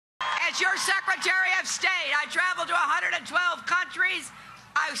as your Secretary of State, I traveled to 112 countries.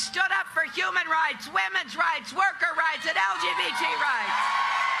 I stood up for human rights, women's rights, worker rights, and LGBT rights.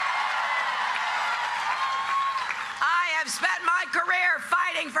 I have spent my career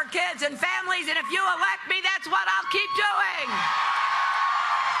fighting for kids and families, and if you elect me, that's what I'll keep doing.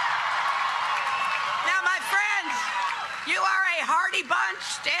 Now, my friends, you are a hardy bunch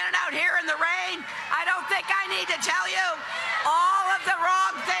standing out here in the rain. I don't think I need to tell you all of the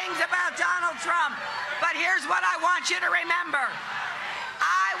wrong things about Donald Trump, but here's what I want you to remember.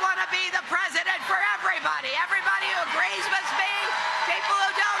 I want to be the president for everybody, everybody who agrees with